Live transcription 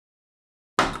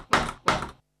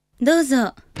どう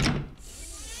ぞ。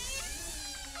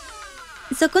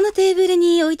そこのテーブル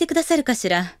に置いてくださるかし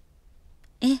ら。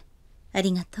あ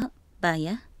りがとう、バー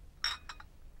ヤ。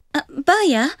バー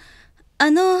ヤ、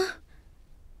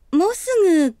もうす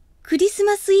ぐクリス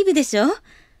マスイブでしょ？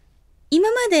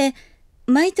今まで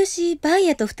毎年バー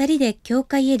ヤと2人で教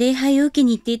会へ礼拝を受け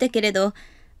に行っていたけれど、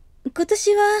今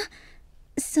年は、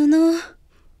違うの。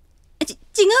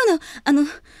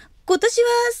今年は、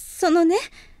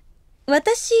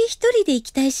私一人で行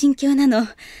きたい心境なの。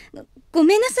ご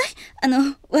めんなさい。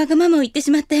わがままを言って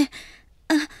しまって。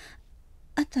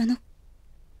あと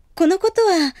このこと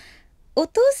は、お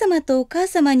父様とお母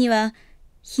様には、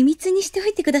秘密にしてお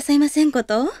いてくださいませんこ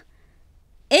と？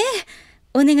ええ、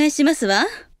お願いしますわ。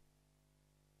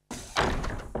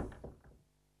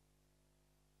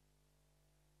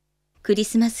クリ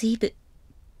スマスイブ。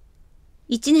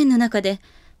一年の中で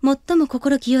最も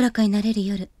心清らかになれる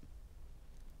夜。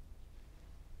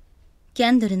キ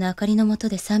ャンドルの明かりの下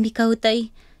で賛美歌を歌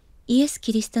い、イエス・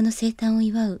キリストの生誕を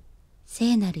祝う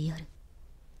聖なる夜。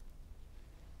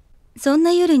そん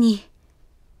な夜に、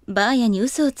バーヤに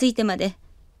嘘をついてまで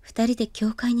二人で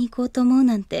教会に行こうと思う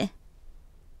なんて。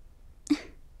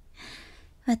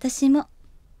私も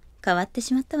変わって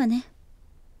しまったわね。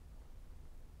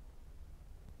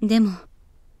でも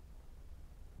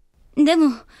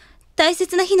大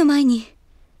切な日の前に、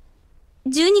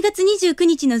12月29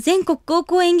日の全国高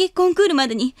校演劇コンクールま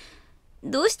でに、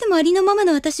どうしてもありのまま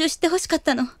の私を知ってほしかっ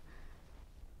たの。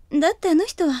だってあの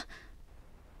人は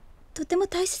とても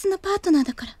大切なパートナー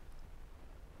だから。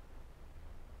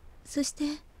そして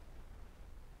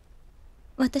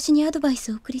私にアドバイ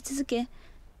スを送り続け、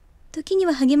時に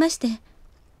は励まして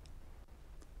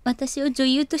私を女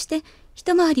優として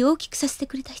一回り大きくさせて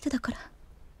くれた人だから。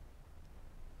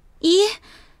いいえ、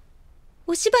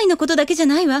お芝居のことだけじゃ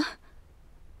ないわ。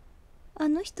あ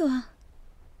の人は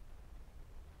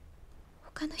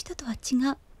他の人とは違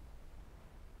う。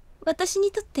私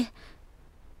にとって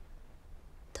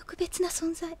特別な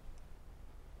存在。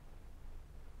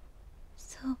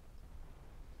そう、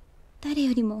誰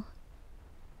よりも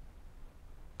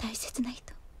大切な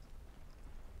人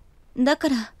だか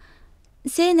ら、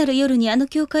聖なる夜にあの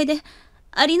教会で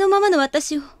ありのままの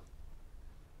私を、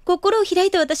心を開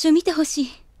いた私を見てほしい。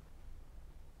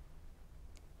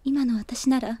今の私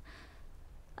なら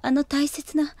あの大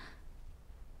切な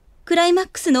クライマッ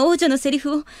クスの王女のセリ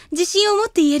フを自信を持っ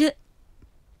て言える。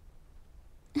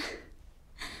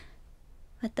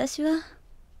私は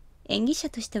演技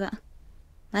者としては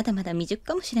まだまだ未熟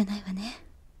かもしれないわね。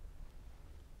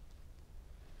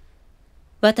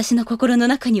私の心の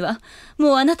中には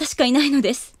もうあなたしかいないの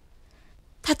です。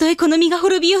たとえこの身が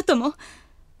滅びようとも、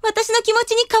私の気持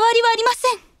ちに変わりはありま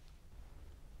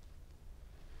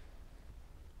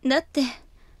せん。だって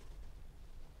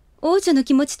王女の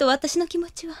気持ちと私の気持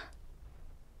ちは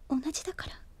同じだか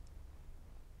ら。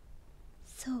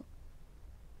そう、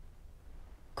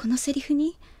このセリフ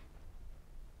に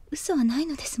嘘はない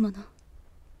のですもの。